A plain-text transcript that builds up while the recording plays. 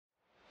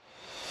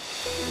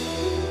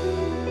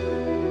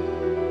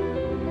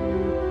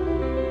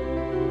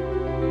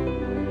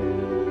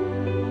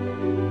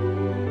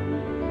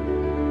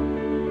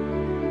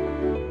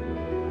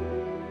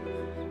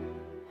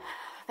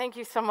Thank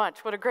you so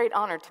much. What a great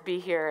honor to be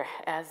here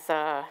as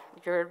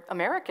your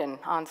American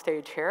on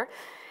stage here.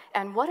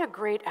 And what a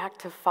great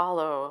act to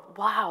follow.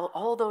 Wow,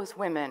 all those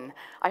women.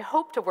 I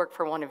hope to work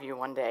for one of you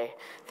one day.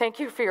 Thank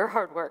you for your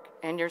hard work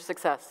and your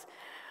success.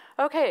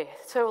 Okay,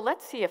 so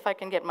let's see if I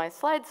can get my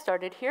slides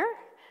started here.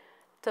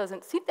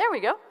 Doesn't see, there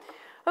we go.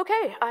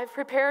 Okay, I've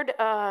prepared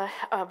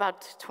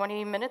about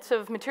 20 minutes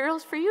of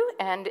materials for you,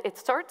 and it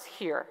starts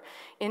here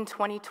in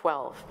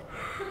 2012.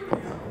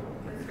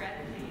 The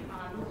strategy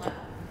on the left,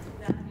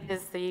 that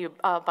is the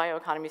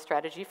bioeconomy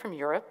strategy from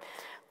Europe.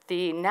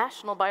 The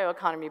National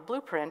Bioeconomy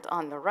Blueprint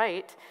on the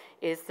right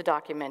is the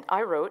document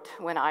I wrote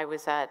when I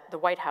was at the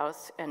White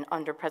House and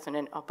under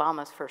President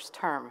Obama's first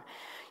term.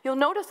 You'll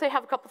notice they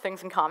have a couple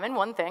things in common.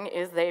 One thing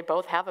is they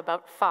both have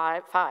about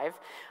five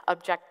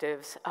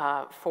objectives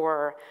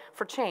for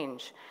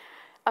change.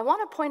 I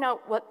want to point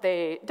out what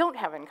they don't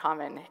have in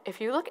common.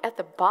 If you look at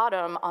the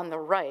bottom on the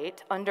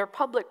right, under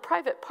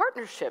public-private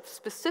partnerships,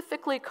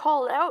 specifically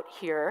called out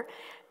here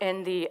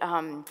in the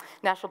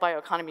National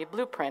Bioeconomy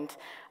Blueprint,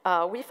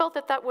 we felt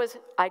that that was,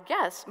 I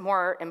guess,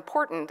 more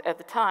important at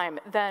the time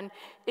than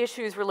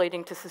issues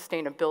relating to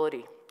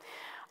sustainability.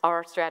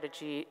 Our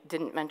strategy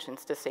didn't mention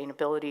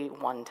sustainability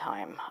one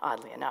time,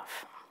 oddly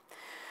enough.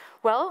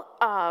 Well,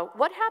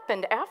 what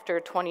happened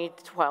after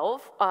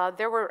 2012?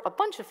 There were a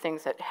bunch of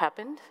things that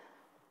happened.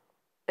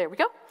 There we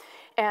go.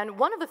 And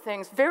one of the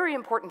things, very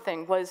important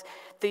thing, was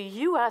the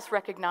US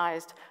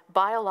recognized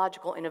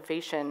biological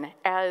innovation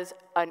as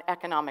an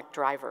economic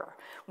driver.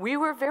 We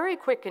were very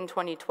quick in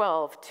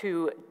 2012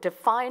 to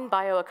define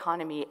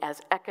bioeconomy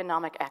as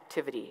economic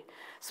activity,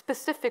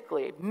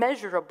 specifically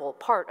measurable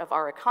part of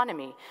our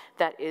economy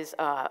that is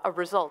a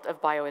result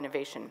of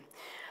bioinnovation.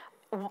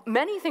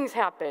 Many things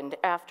happened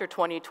after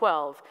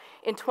 2012.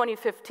 In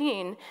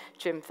 2015,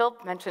 Jim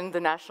Philp mentioned the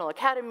National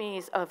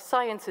Academies of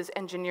Sciences,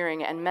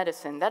 Engineering, and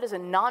Medicine. That is a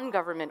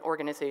non-government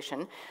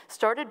organization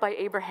started by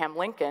Abraham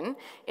Lincoln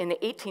in the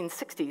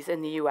 1860s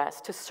in the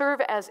US to serve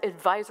as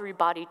advisory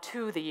body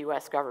to the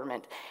US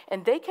government.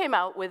 And they came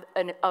out with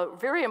a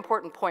very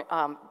important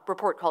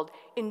report called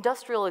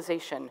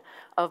Industrialization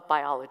of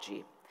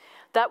Biology.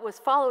 That was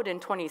followed in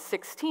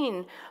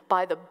 2016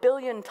 by the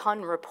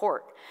billion-ton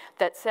report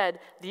that said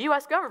the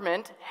U.S.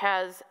 government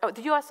has,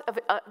 the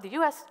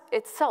U.S.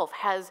 itself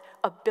has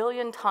 1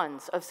 billion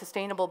tons of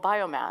sustainable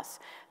biomass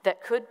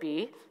that could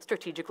be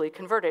strategically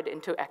converted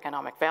into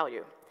economic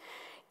value.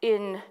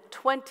 In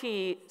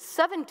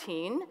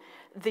 2017,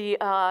 the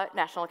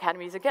National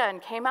Academies, again,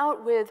 came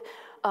out with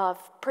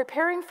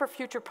preparing for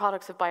future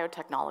products of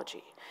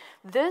biotechnology.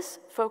 This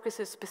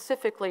focuses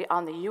specifically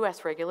on the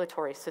US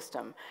regulatory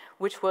system,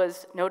 which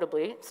was,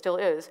 notably, still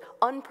is,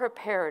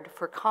 unprepared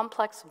for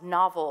complex,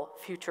 novel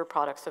future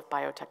products of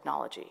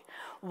biotechnology.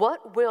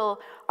 What will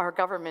our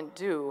government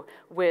do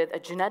with a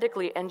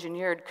genetically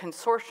engineered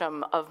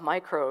consortium of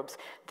microbes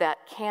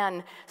that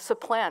can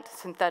supplant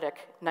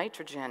synthetic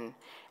nitrogen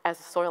as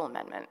a soil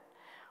amendment?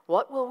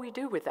 What will we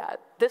do with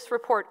that? This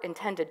report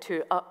intended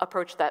to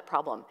approach that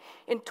problem.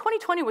 In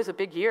 2020 was a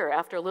big year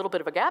after a little bit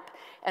of a gap,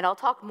 and I'll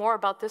talk more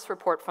about this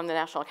report from the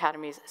National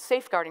Academies,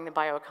 Safeguarding the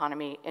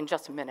Bioeconomy, in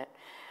just a minute.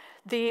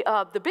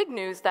 The big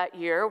news that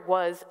year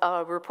was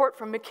a report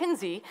from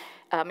McKinsey,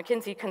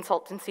 McKinsey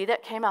Consultancy,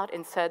 that came out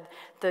and said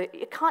the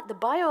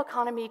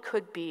bioeconomy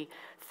could be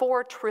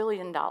 $4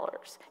 trillion,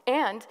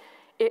 and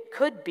it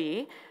could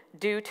be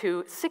due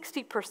to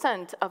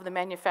 60% of the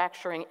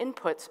manufacturing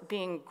inputs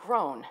being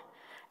grown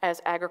as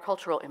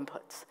agricultural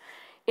inputs.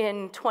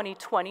 In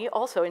 2020,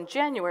 also in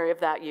January of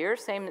that year,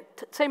 same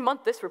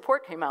month this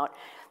report came out,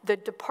 the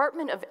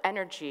Department of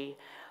Energy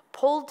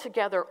pulled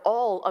together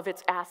all of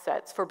its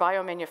assets for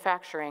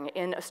biomanufacturing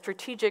in a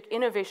strategic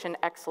Innovation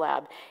X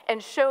Lab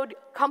and showed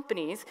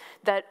companies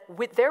that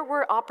there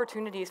were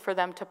opportunities for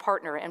them to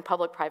partner in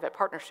public-private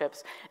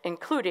partnerships,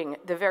 including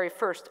the very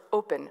first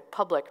open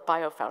public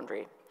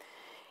biofoundry.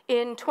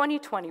 In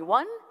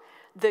 2021,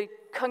 the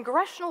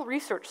Congressional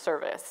Research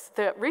Service,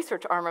 the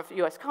research arm of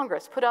US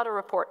Congress, put out a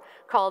report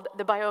called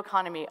The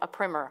Bioeconomy, a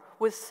Primer,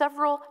 with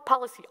several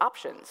policy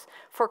options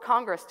for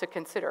Congress to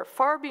consider,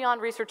 far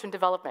beyond research and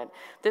development.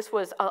 This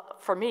was,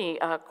 for me,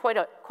 quite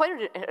an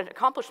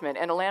accomplishment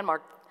and a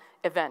landmark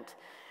event.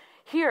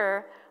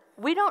 Here,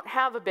 we don't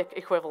have a BIC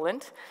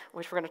equivalent,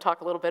 which we're going to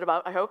talk a little bit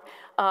about, I hope,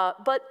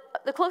 but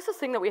the closest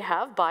thing that we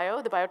have,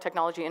 BIO, the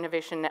Biotechnology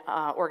Innovation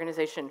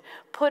Organization,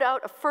 put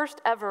out a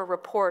first ever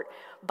report,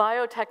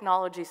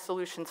 Biotechnology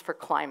Solutions for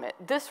Climate.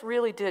 This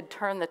really did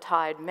turn the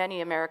tide.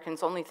 Many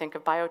Americans only think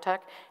of biotech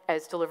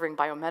as delivering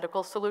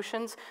biomedical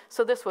solutions,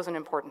 so this was an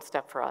important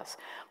step for us.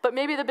 But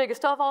maybe the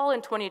biggest of all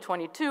in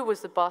 2022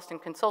 was the Boston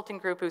Consulting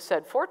Group, who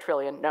said 4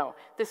 trillion. No,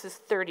 this is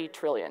 30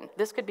 trillion.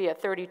 This could be a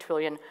 30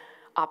 trillion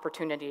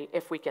opportunity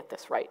if we get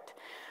this right.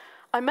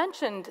 I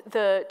mentioned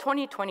the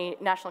 2020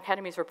 National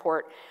Academies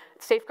report,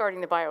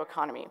 Safeguarding the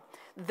Bioeconomy.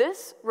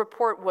 This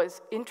report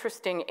was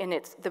interesting in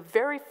it's the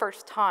very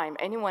first time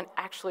anyone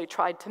actually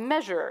tried to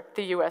measure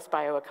the US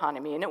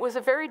bioeconomy, and it was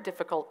a very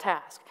difficult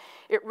task.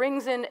 It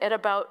rings in at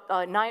about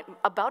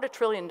 $1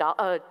 trillion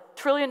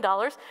trillion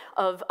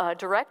of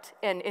direct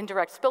and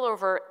indirect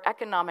spillover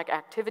economic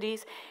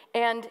activities,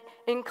 and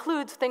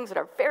includes things that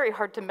are very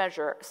hard to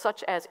measure,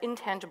 such as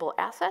intangible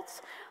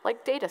assets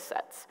like data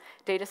sets.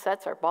 Data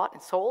sets are bought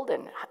and sold,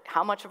 and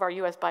how much of our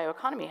US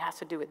bioeconomy has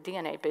to do with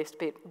DNA-based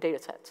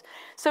data sets.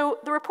 So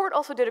the report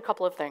also did a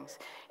couple of things.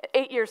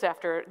 8 years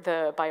after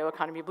the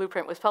bioeconomy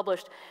blueprint was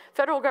published,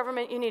 federal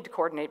government, you need to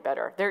coordinate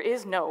better. There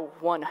is no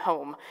one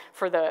home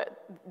for the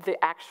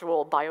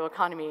actual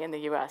bioeconomy in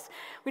the US.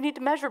 We need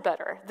to measure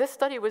better. This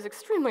study was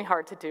extremely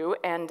hard to do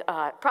and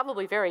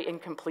probably very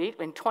incomplete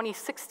in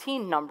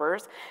 2016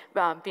 numbers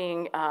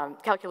being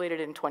calculated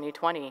in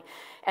 2020.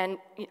 And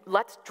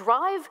let's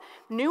drive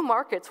new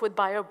markets with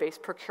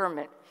bio-based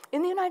procurement.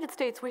 In the United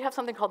States, we have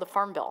something called the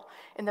Farm Bill,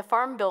 and the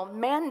Farm Bill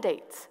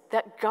mandates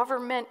that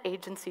government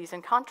agencies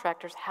and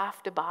contractors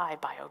have to buy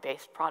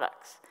bio-based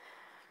products,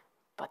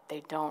 but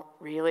they don't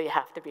really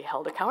have to be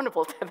held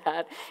accountable to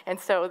that. And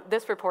so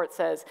this report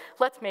says,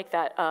 let's make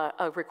that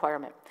a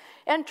requirement.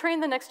 And train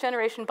the next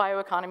generation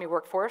bioeconomy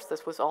workforce.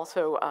 This was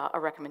also a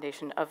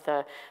recommendation of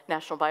the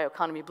National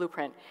Bioeconomy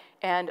Blueprint.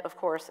 And of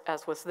course,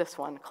 as was this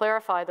one,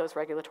 clarify those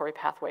regulatory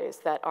pathways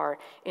that are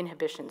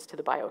inhibitions to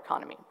the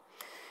bioeconomy.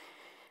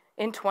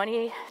 In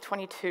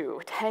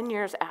 2022, 10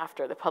 years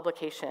after the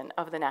publication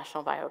of the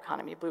National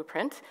Bioeconomy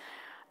Blueprint,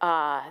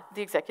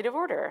 the executive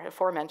order,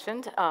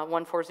 aforementioned,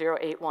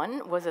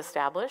 14081, was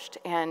established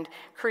and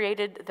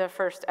created the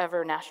first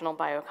ever national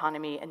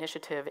bioeconomy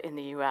initiative in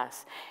the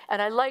US.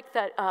 And I like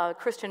that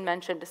Christian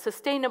mentioned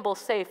sustainable,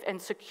 safe, and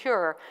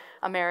secure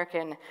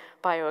American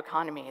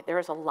bioeconomy. There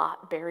is a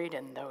lot buried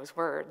in those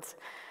words.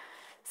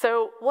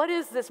 So what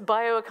is this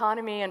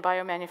bioeconomy and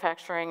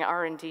biomanufacturing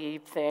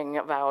R&D thing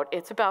about?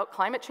 It's about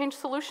climate change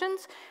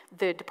solutions.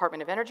 The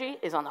Department of Energy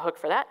is on the hook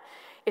for that.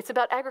 It's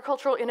about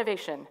agricultural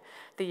innovation.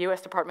 The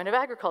US Department of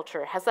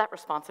Agriculture has that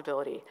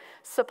responsibility.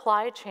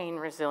 Supply chain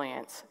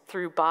resilience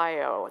through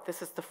bio.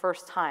 This is the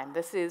first time.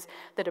 This is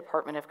the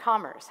Department of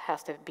Commerce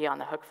has to be on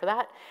the hook for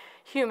that.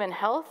 Human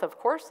health, of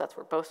course, that's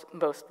where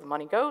most of the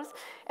money goes,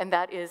 and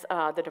that is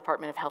the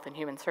Department of Health and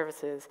Human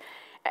Services.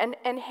 And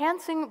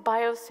enhancing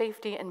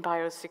biosafety and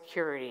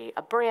biosecurity,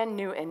 a brand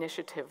new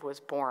initiative was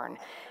born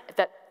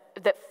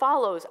that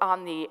follows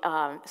on the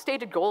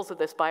stated goals of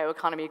this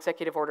bioeconomy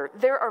executive order.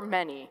 There are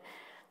many.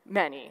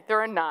 There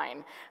are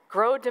 9.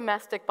 Grow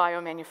domestic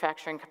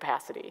biomanufacturing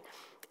capacity.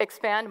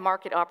 Expand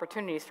market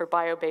opportunities for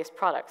bio-based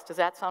products. Does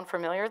that sound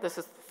familiar? This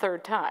is the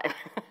 3rd time.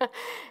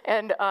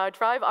 And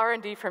drive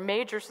R&D for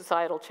major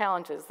societal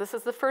challenges. This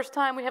is the first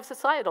time we have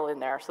societal in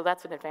there, so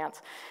that's an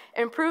advance.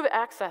 Improve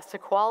access to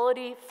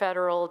quality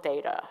federal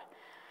data.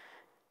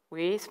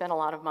 We spend a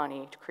lot of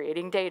money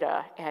creating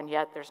data, and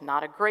yet there's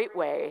not a great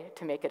way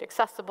to make it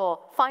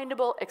accessible,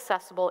 findable,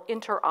 accessible,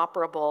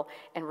 interoperable,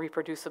 and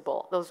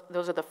reproducible.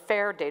 Those are the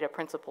fair data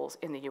principles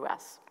in the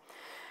US.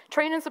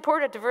 Train and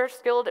support a diverse,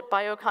 skilled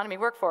bioeconomy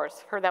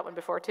workforce. Heard that one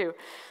before, too.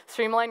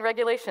 Streamline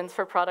regulations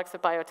for products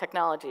of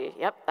biotechnology.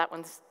 Yep, that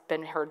one's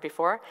been heard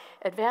before.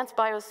 Advance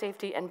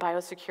biosafety and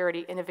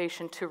biosecurity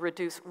innovation to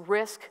reduce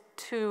risk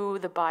to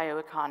the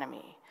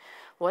bioeconomy.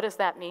 What does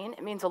that mean?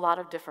 It means a lot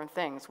of different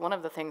things. One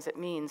of the things it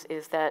means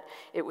is that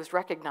it was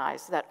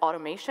recognized that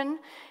automation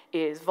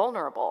is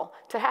vulnerable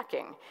to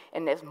hacking.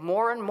 And as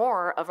more and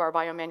more of our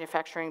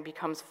biomanufacturing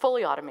becomes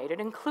fully automated,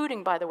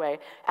 including, by the way,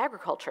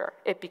 agriculture,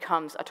 it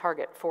becomes a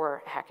target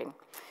for hacking.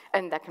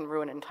 And that can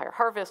ruin an entire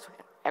harvest.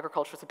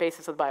 Agriculture is the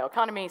basis of the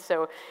bioeconomy,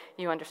 so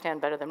you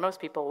understand better than most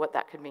people what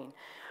that could mean.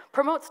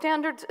 Promote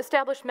standards,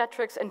 establish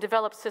metrics, and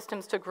develop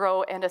systems to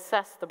grow and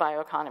assess the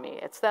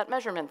bioeconomy. It's that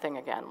measurement thing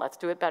again. Let's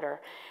do it better.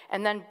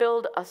 And then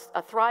build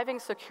a thriving,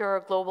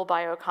 secure global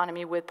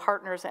bioeconomy with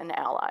partners and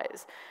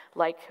allies,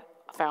 like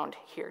found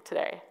here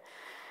today.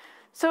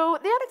 So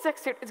the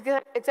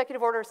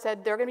executive order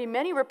said there are going to be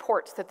many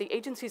reports that the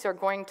agencies are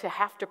going to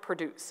have to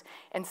produce,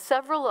 and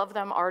several of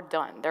them are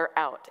done. They're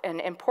out.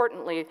 And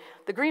importantly,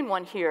 the green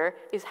one here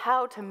is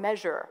how to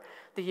measure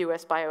the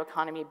US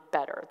bioeconomy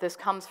better. This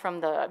comes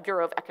from the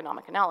Bureau of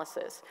Economic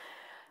Analysis.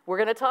 We're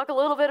going to talk a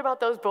little bit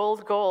about those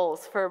bold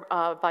goals for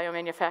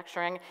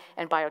biomanufacturing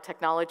and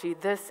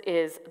biotechnology. This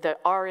is the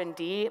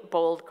R&D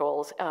bold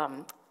goals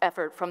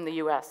effort from the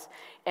US.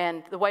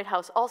 And the White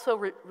House also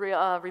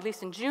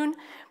released in June,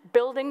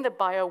 Building the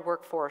Bio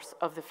Workforce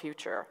of the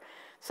Future.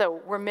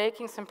 So we're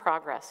making some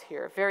progress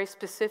here. Very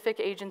specific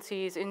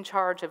agencies in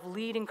charge of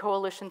leading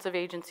coalitions of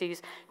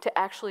agencies to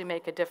actually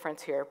make a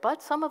difference here.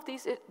 But some of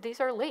these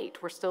are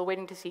late. We're still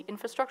waiting to see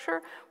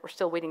infrastructure. We're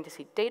still waiting to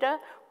see data.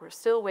 We're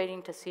still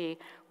waiting to see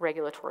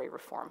regulatory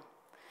reform.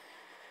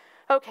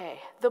 Okay,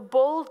 the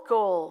bold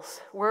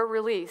goals were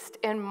released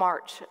in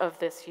March of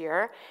this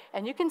year,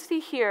 and you can see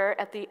here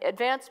at the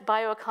Advanced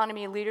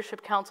Bioeconomy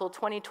Leadership Council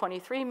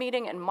 2023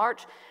 meeting in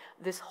March,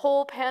 this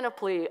whole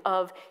panoply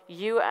of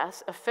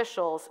US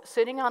officials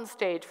sitting on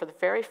stage for the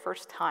very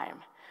first time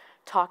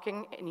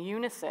talking in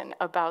unison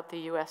about the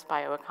US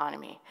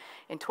bioeconomy.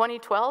 In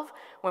 2012,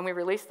 when we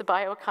released the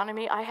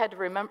bioeconomy, I had to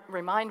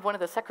remind one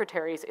of the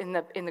secretaries in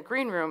the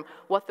green room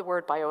what the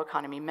word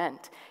bioeconomy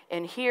meant.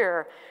 And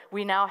here,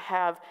 we now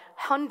have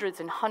hundreds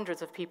and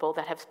hundreds of people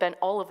that have spent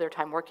all of their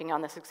time working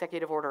on this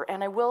executive order.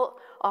 And I will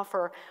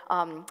offer,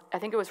 I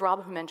think it was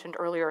Rob who mentioned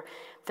earlier,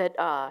 that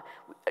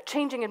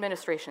changing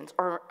administrations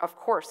are, of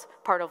course,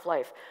 part of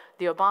life.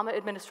 The Obama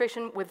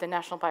administration with the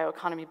National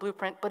Bioeconomy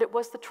Blueprint, but it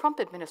was the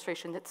Trump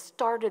administration that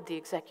started the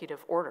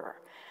executive order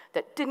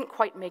that didn't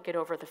quite make it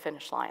over the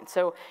finish line.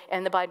 So,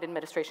 and the Biden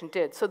administration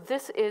did. So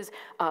this is,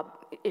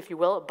 if you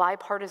will, a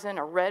bipartisan,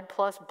 a red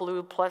plus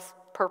blue plus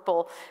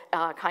purple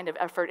kind of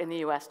effort in the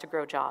US to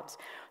grow jobs.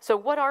 So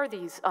what are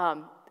these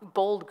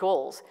bold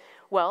goals?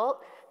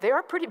 Well, they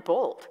are pretty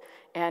bold.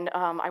 And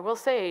I will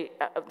say,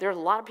 there are a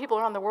lot of people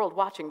around the world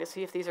watching to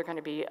see if these are going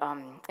to be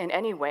in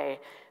any way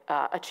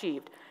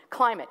achieved.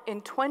 Climate,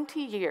 in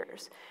 20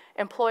 years,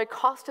 employ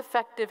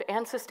cost-effective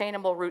and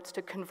sustainable routes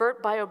to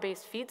convert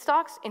bio-based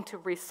feedstocks into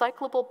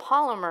recyclable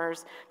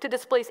polymers to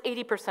displace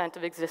 80%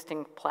 of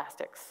existing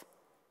plastics,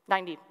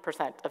 90%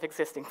 of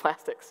existing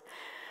plastics.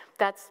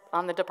 That's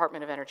on the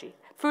Department of Energy.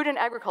 Food and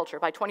agriculture,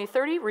 by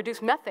 2030,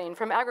 reduce methane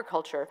from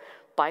agriculture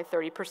by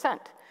 30%.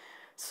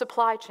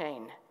 Supply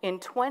chain, in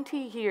 20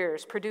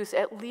 years, produce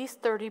at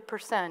least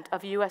 30%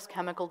 of US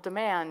chemical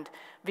demand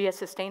via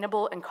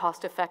sustainable and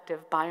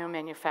cost-effective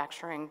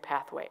biomanufacturing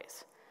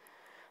pathways.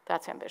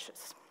 That's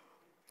ambitious.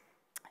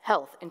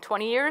 Health, in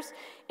 20 years,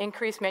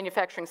 increase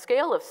manufacturing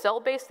scale of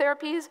cell-based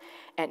therapies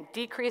and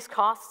decrease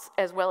costs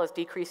as well as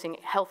decreasing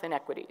health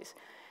inequities.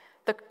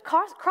 The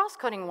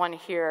cross-cutting one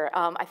here,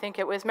 I think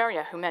it was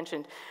Maria who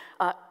mentioned,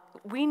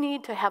 we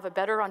need to have a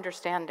better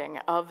understanding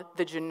of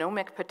the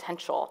genomic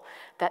potential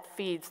that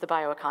feeds the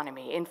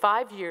bioeconomy. In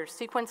 5 years,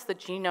 sequence the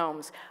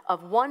genomes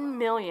of 1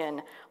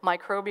 million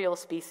microbial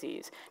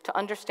species to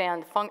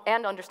understand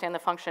the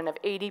function of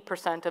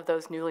 80% of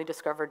those newly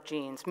discovered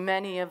genes,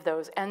 many of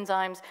those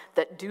enzymes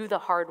that do the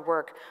hard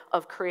work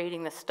of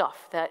creating the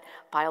stuff that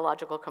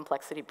biological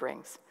complexity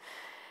brings.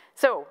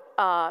 So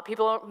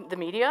the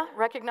media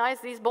recognize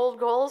these bold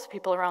goals,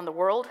 people around the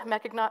world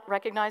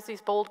recognize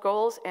these bold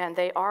goals, and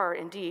they are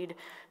indeed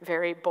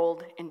very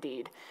bold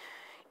indeed.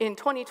 In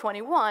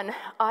 2021,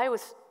 I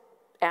was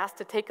asked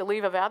to take a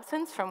leave of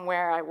absence from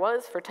where I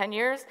was for 10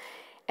 years,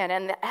 and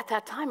at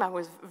that time I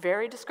was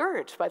very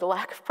discouraged by the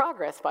lack of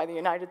progress by the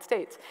United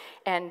States.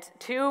 And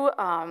two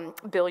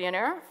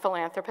billionaire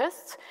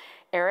philanthropists,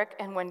 Eric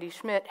and Wendy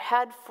Schmidt,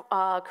 had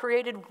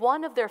created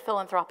one of their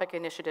philanthropic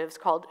initiatives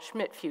called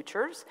Schmidt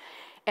Futures.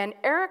 And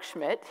Eric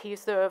Schmidt,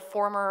 he's the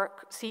former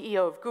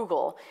CEO of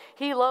Google,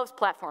 he loves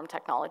platform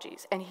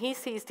technologies, and he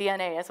sees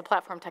DNA as a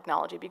platform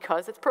technology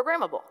because it's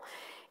programmable.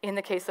 In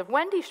the case of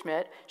Wendy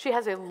Schmidt, she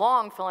has a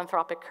long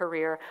philanthropic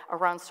career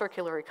around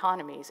circular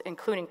economies,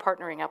 including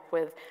partnering up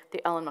with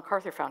the Ellen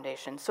MacArthur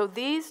Foundation. So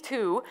these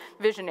two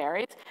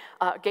visionaries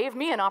gave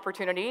me an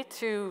opportunity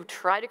to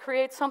try to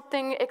create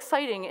something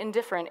exciting and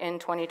different in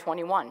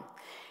 2021.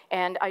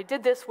 And I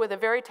did this with a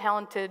very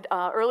talented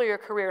earlier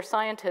career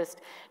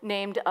scientist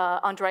named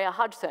Andrea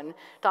Hodgson.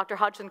 Dr.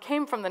 Hodgson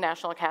came from the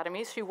National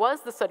Academies. She was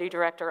the study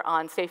director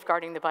on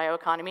safeguarding the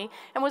bioeconomy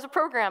and was a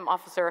program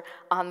officer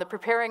on the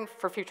Preparing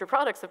for Future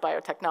Products of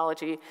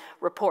Biotechnology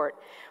report.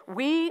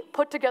 We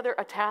put together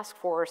a task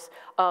force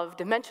of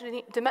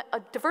diversity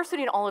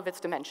in all of its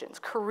dimensions: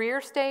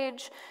 career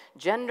stage,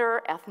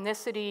 gender,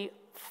 ethnicity,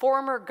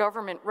 former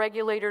government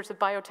regulators of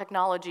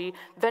biotechnology,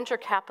 venture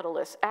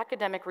capitalists,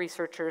 academic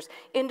researchers,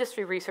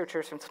 industry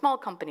researchers from small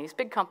companies,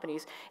 big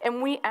companies,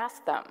 and we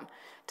asked them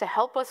to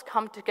help us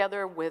come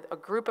together with a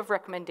group of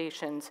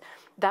recommendations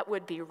that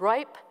would be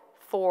ripe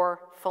for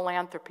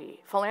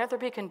philanthropy.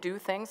 Philanthropy can do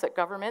things that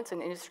governments and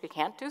industry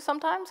can't do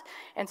sometimes,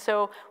 and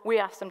so we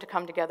asked them to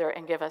come together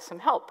and give us some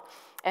help.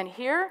 And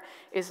here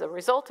is a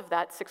result of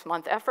that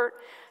 6-month effort.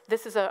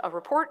 This is a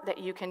report that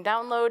you can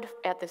download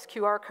at this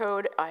QR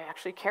code. I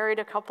actually carried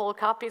a couple of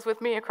copies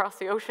with me across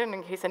the ocean.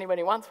 In case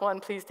anybody wants one,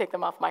 please take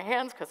them off my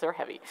hands because they're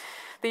heavy.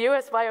 The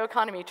US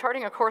Bioeconomy,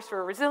 Charting a Course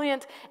for a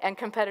Resilient and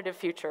Competitive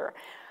Future.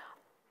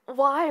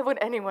 Why would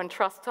anyone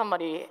trust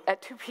somebody,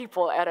 two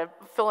people at a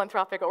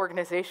philanthropic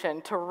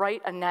organization, to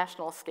write a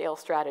national scale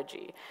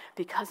strategy?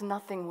 Because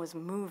nothing was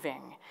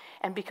moving.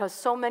 And because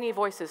so many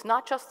voices,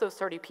 not just those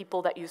 30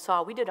 people that you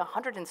saw, we did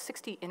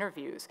 160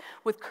 interviews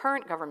with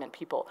current government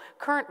people,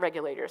 current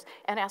regulators,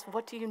 and asked,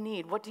 what do you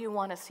need? What do you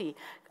want to see?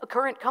 A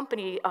current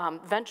company,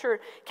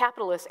 venture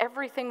capitalists,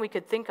 everything we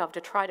could think of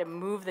to try to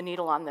move the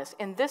needle on this.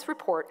 And this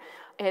report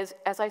is,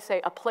 as I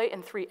say, a play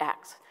in 3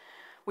 acts.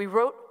 We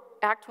wrote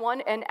Act 1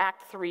 and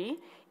Act 3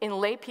 in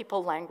lay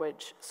people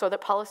language so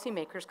that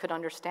policymakers could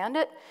understand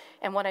it.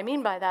 And what I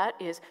mean by that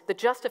is the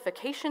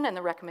justification and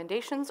the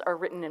recommendations are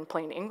written in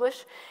plain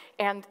English,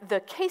 and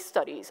the case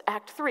studies,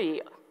 Act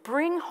 3,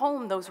 bring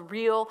home those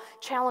real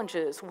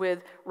challenges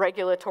with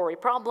regulatory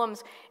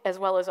problems as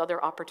well as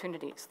other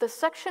opportunities. The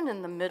section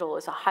in the middle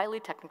is a highly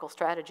technical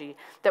strategy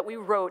that we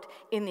wrote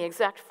in the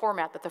exact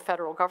format that the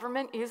federal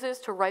government uses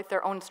to write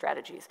their own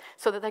strategies,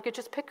 so that they could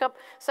just pick up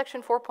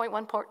section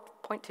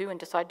 4.1.2 and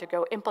decide to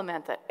go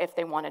implement that if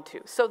they wanted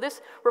to. So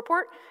this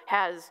report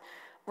has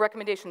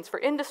recommendations for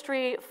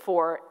industry,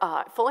 for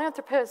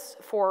philanthropists,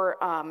 for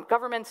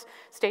governments,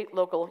 state,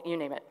 local, you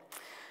name it.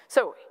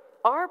 So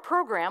our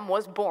program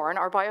was born,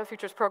 our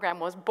BioFutures program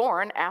was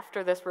born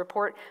after this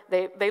report.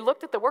 They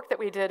looked at the work that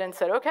we did and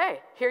said, okay,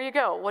 here you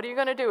go. What are you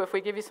gonna do if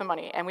we give you some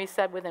money? And we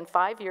said within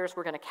 5 years,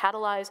 we're gonna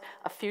catalyze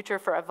a future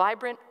for a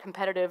vibrant,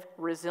 competitive,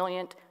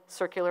 resilient,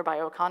 circular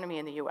bioeconomy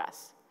in the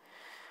US.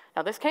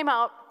 Now this came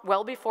out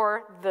well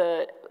before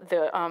the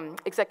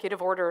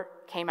executive order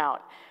came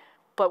out.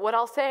 But what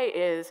I'll say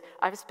is,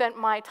 I've spent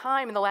my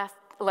time in the last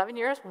 11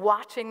 years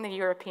watching the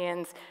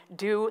Europeans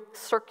do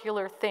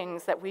circular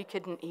things that we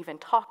couldn't even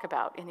talk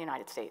about in the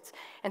United States.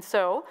 And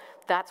so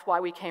that's why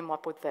we came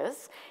up with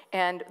this.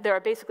 And there are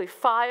basically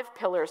 5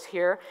 pillars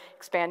here: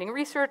 expanding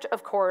research,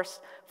 of course,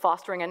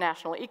 fostering a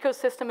national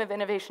ecosystem of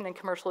innovation and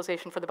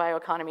commercialization for the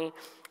bioeconomy,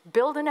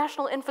 build a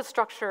national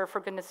infrastructure, for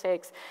goodness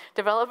sakes,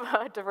 develop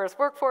a diverse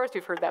workforce,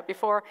 you've heard that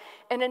before,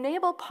 and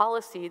enable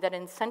policy that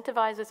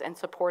incentivizes and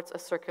supports a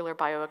circular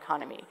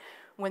bioeconomy.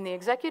 When the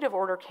executive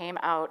order came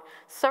out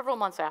several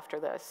months after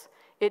this,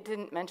 it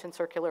didn't mention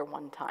circular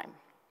one time.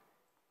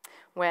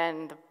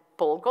 When the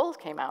bold goals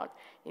came out,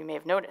 you may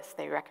have noticed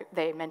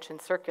they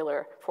mentioned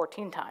circular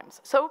 14 times.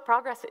 So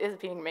progress is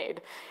being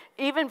made,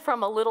 even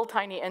from a little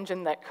tiny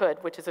engine that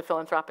could, which is a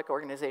philanthropic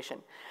organization.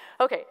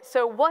 Okay,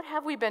 so what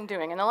have we been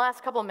doing? In the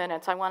last couple of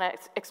minutes, I want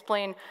to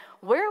explain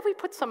where have we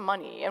put some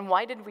money and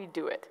why did we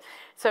do it?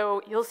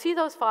 So you'll see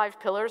those 5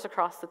 pillars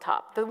across the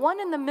top. The one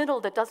in the middle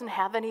that doesn't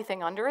have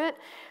anything under it,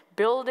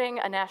 building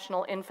a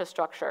national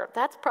infrastructure,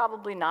 that's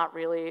probably not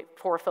really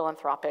for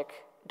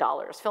philanthropic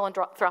dollars.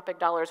 Philanthropic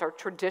dollars are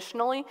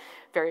traditionally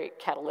very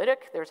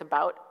catalytic. There's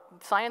about,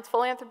 science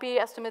philanthropy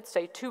estimates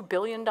say $2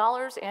 billion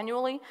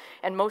annually,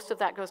 and most of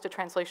that goes to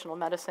translational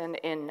medicine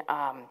in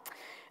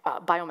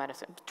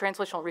biomedicine,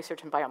 translational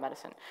research in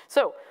biomedicine.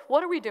 So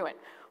what are we doing?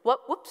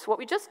 What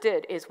we just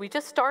did is we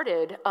just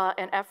started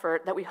an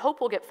effort that we hope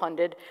will get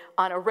funded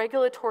on a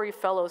regulatory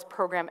fellows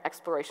program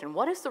exploration.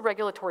 What is the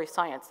regulatory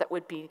science that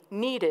would be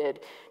needed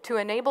to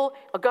enable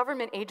a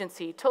government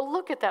agency to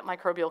look at that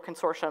microbial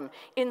consortium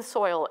in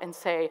soil and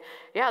say,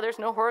 yeah, there's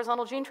no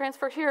horizontal gene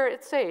transfer here,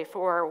 it's safe,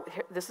 or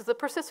this is the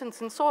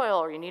persistence in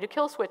soil, or you need a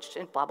kill switch,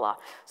 and blah, blah.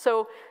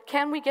 So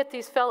can we get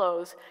these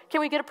fellows, can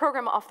we get a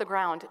program off the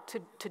ground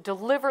to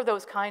deliver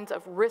those kinds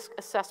of risk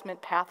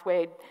assessment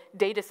pathway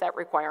data set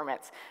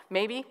requirements?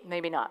 Maybe,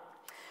 maybe not.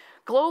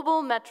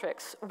 Global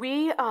metrics.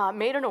 We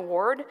made an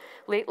award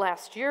late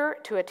last year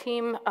to a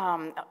team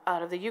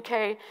out of the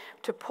UK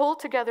to pull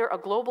together a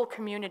global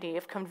community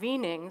of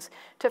convenings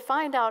to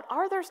find out,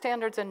 are there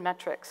standards and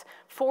metrics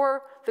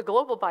for the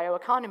global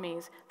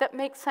bioeconomies that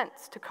make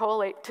sense to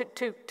collate,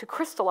 to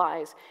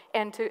crystallize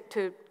and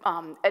to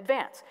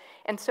advance.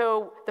 And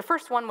so the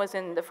first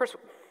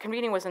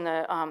convening was in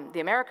the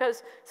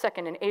Americas,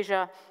 second in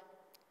Asia,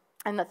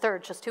 and the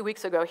third just 2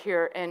 weeks ago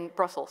here in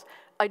Brussels.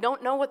 I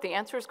don't know what the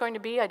answer is going to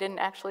be. I didn't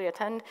actually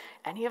attend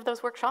any of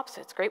those workshops.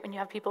 It's great when you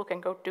have people who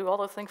can go do all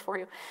those things for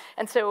you.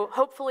 And so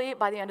hopefully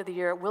by the end of the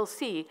year, we'll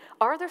see,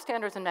 are there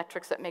standards and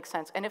metrics that make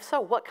sense? And if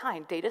so, what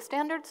kind? Data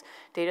standards?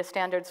 Data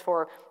standards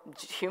for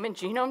human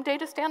genome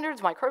data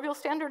standards, microbial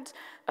standards,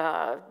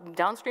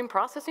 downstream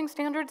processing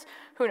standards?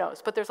 Who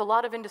knows? But there's a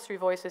lot of industry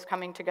voices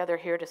coming together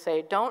here to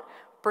say, don't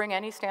bring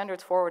any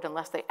standards forward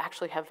unless they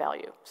actually have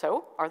value.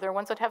 So are there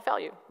ones that have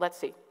value? Let's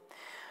see.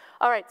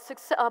 All right,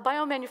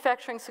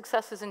 Biomanufacturing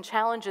Successes and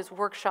Challenges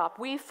workshop.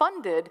 We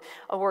funded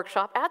a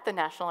workshop at the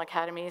National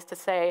Academies to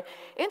say,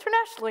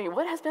 internationally,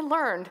 what has been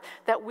learned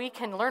that we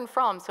can learn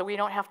from so we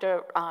don't have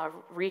to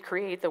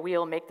recreate the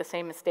wheel, make the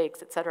same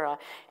mistakes, et cetera.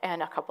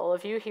 And a couple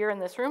of you here in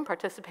this room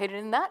participated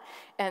in that,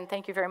 and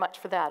thank you very much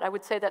for that. I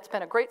would say that's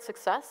been a great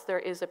success. There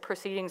is a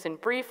proceedings in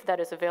brief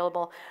that is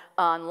available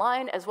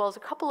online, as well as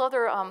a couple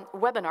other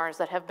webinars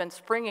that have been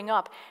springing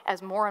up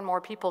as more and more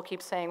people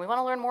keep saying, we want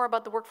to learn more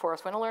about the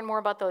workforce, we want to learn more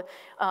about the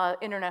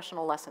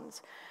international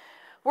lessons.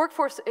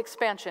 Workforce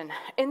expansion.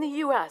 In the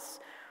US,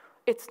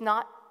 it's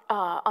not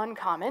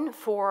uncommon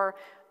for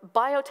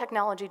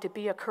biotechnology to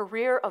be a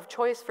career of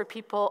choice for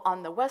people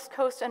on the West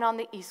Coast and on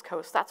the East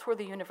Coast. That's where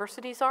the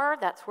universities are.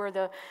 That's where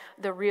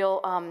the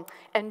real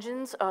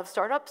engines of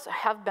startups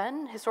have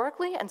been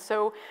historically. And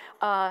so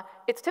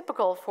it's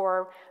typical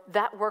for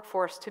that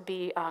workforce to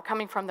be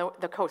coming from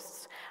the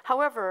coasts.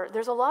 However,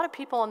 there's a lot of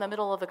people in the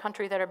middle of the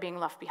country that are being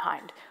left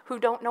behind, who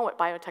don't know what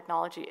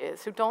biotechnology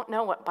is, who don't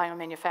know what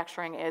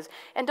biomanufacturing is,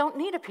 and don't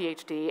need a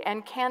PhD,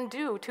 and can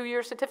do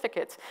 2-year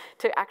certificates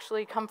to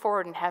actually come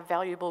forward and have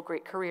valuable,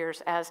 great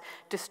careers as as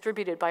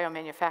distributed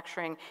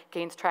biomanufacturing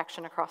gains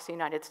traction across the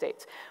United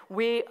States.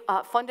 We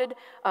funded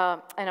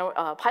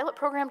a pilot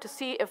program to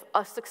see if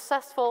a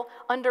successful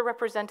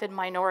underrepresented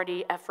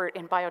minority effort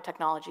in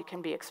biotechnology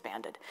can be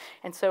expanded.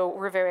 And so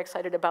we're very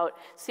excited about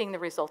seeing the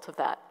results of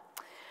that.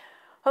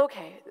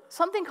 Okay,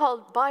 something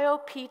called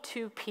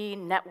Bio-P2P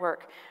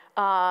network.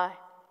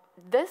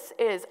 This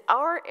is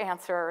our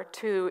answer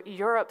to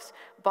Europe's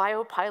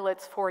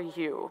BioPilots for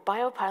You.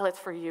 BioPilots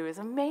for You is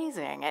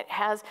amazing. It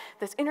has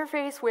this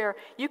interface where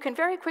you can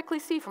very quickly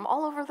see from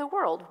all over the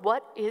world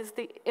what is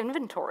the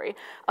inventory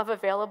of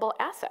available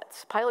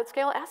assets, pilot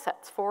scale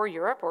assets for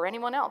Europe or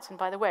anyone else. And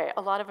by the way,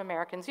 a lot of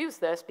Americans use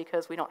this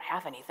because we don't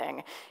have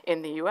anything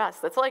in the US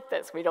that's like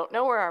this. We don't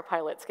know where our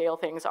pilot scale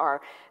things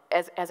are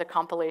as a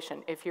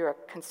compilation. If you're a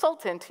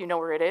consultant, you know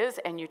where it is,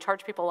 and you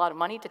charge people a lot of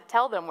money to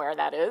tell them where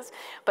that is,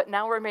 but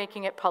now we're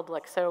making it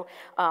public. So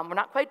we're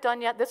not quite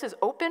done yet. This is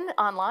open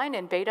online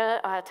in beta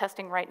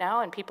testing right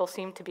now, and people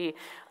seem to be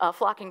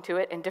flocking to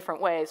it in different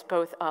ways,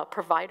 both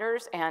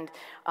providers and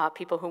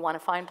people who want to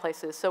find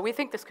places. So we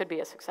think this could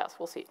be a success.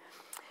 We'll see.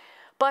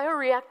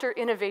 Bioreactor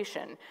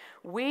innovation.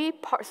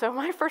 So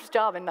my first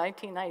job in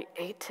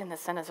 1998 in the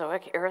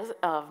Cenozoic era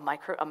of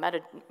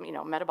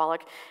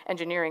metabolic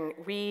engineering,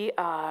 we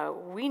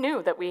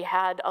knew that we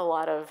had a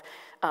lot of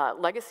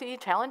legacy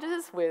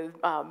challenges with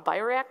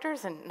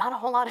bioreactors, and not a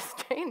whole lot has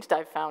changed,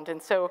 I've found.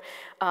 And so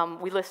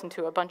we listened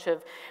to a bunch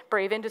of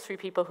brave industry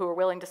people who were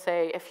willing to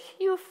say, if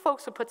you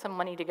folks would put some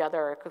money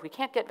together, because we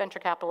can't get venture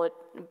capital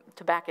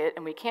to back it,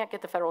 and we can't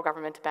get the federal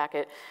government to back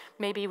it,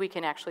 maybe we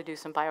can actually do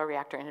some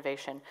bioreactor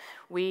innovation.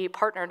 We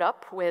partnered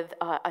up with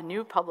a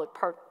new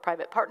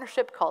public-private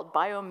partnership called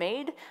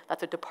BioMade.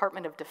 That's a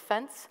Department of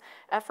Defense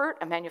effort,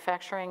 a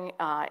manufacturing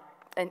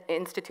an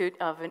Institute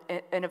of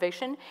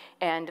Innovation,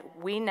 and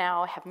we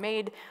now have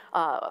made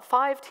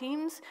 5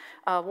 teams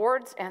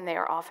awards, and they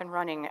are off and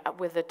running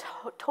with a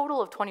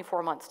total of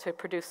 24 months to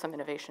produce some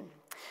innovation.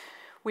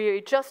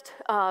 We just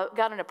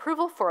got an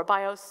approval for a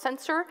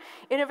biosensor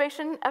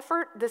innovation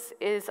effort. This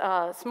is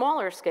a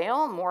smaller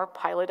scale, more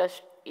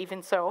pilot-ish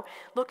even so,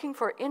 looking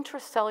for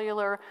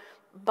intracellular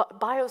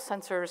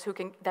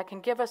biosensors that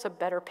can give us a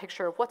better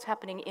picture of what's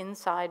happening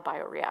inside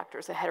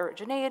bioreactors, the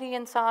heterogeneity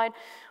inside.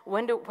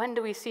 When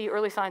do we see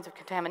early signs of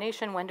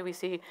contamination? When do we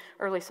see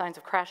early signs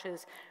of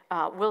crashes?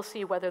 We'll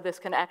see whether this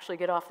can actually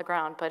get off the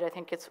ground, but I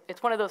think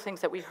it's one of those things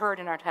that we heard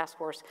in our task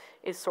force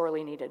is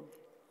sorely needed.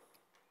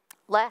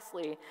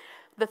 Lastly,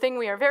 the thing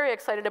we are very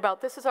excited about,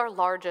 this is our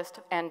largest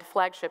and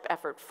flagship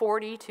effort.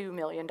 $42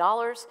 million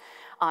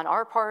on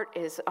our part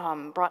is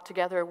brought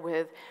together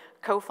with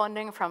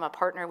co-funding from a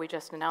partner we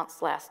just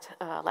announced last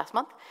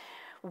month.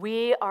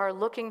 We are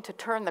looking to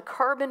turn the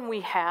carbon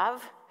we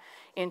have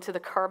into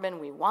the carbon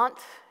we want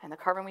and the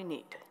carbon we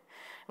need.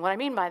 And what I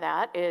mean by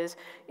that is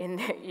in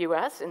the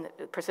US, in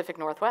the Pacific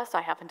Northwest,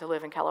 I happen to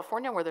live in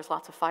California where there's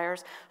lots of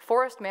fires.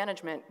 Forest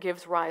management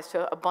gives rise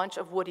to a bunch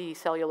of woody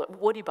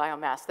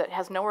biomass that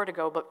has nowhere to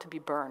go but to be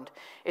burned.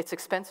 It's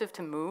expensive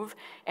to move,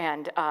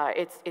 and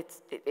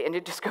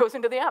it just goes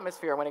into the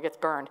atmosphere when it gets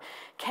burned.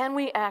 Can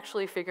we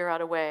actually figure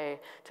out a way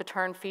to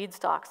turn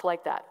feedstocks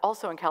like that?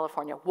 Also in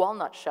California,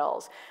 walnut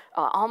shells,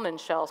 almond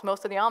shells.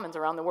 Most of the almonds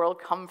around the world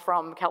come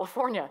from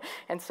California.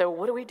 And so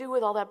what do we do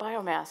with all that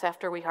biomass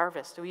after we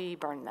harvest? We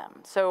burn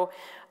them. So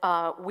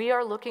we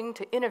are looking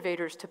to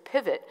innovators to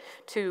pivot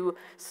to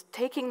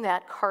taking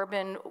that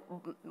carbon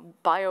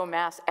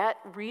biomass at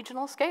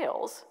regional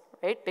scales,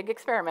 right, big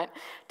experiment,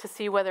 to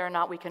see whether or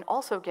not we can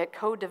also get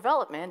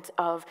co-development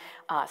of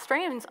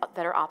strains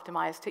that are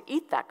optimized to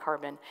eat that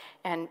carbon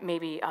and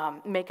maybe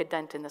make a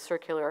dent in the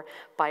circular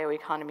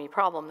bioeconomy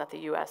problem that the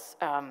US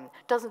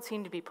doesn't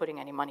seem to be putting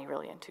any money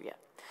really into yet.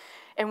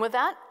 And with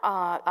that,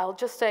 I'll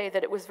just say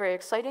that it was very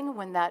exciting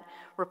when that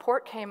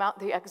report came out,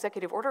 the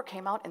executive order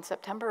came out in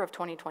September of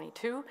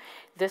 2022.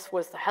 This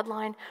was the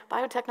headline,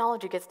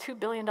 biotechnology gets $2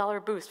 billion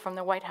boost from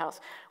the White House.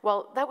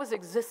 Well, that was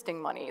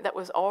existing money that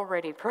was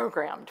already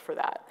programmed for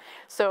that.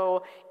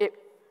 So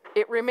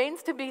it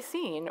remains to be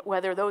seen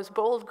whether those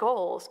bold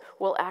goals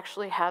will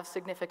actually have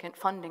significant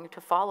funding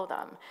to follow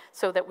them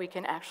so that we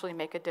can actually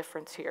make a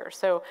difference here.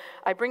 So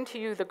I bring to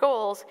you the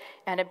goals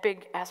and a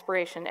big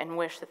aspiration and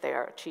wish that they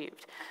are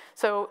achieved.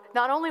 So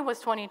not only was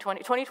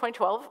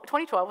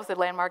 2012 was a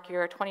landmark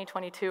year,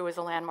 2022 was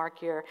a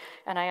landmark year,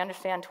 and I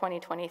understand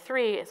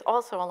 2023 is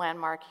also a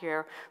landmark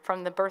year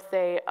from the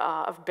birthday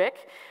of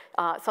BIC,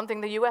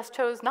 something the US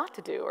chose not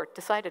to do or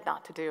decided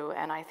not to do,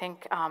 and I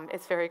think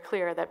it's very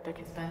clear that BIC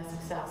has been a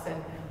success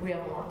and we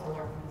have a lot to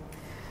learn.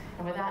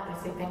 And with that,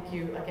 I say thank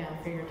you again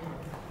for your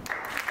time.